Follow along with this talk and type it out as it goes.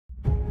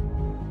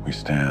We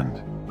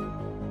stand,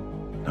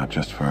 not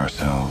just for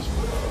ourselves,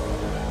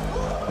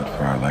 but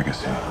for our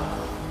legacy.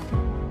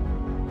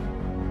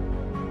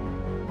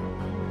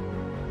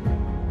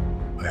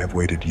 I have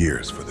waited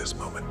years for this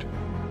moment.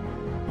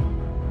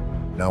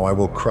 Now I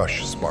will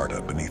crush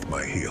Sparta beneath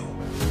my heel.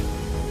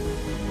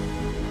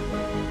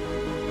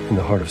 In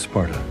the heart of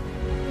Sparta,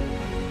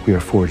 we are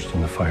forged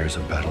in the fires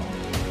of battle.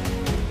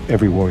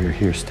 Every warrior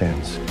here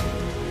stands,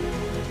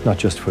 not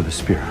just for the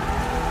spirit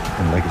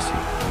and legacy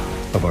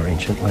of our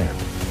ancient land.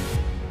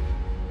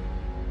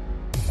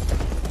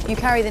 You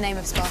carry the name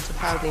of Sparta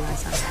proudly, my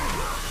son.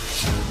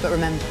 But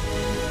remember,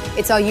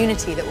 it's our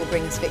unity that will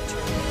bring us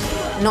victory,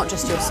 not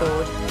just your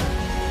sword.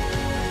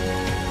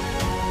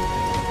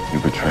 You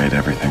betrayed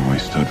everything we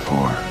stood for.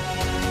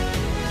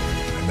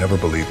 I never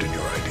believed in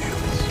your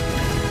ideals,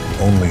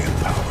 only in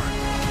power.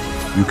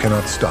 You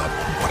cannot stop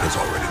what has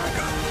already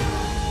begun.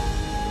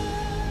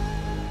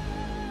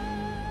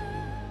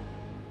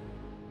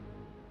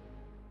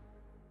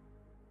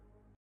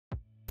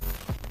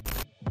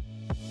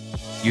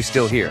 You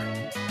still here?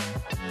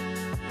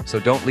 So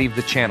don't leave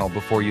the channel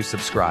before you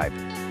subscribe.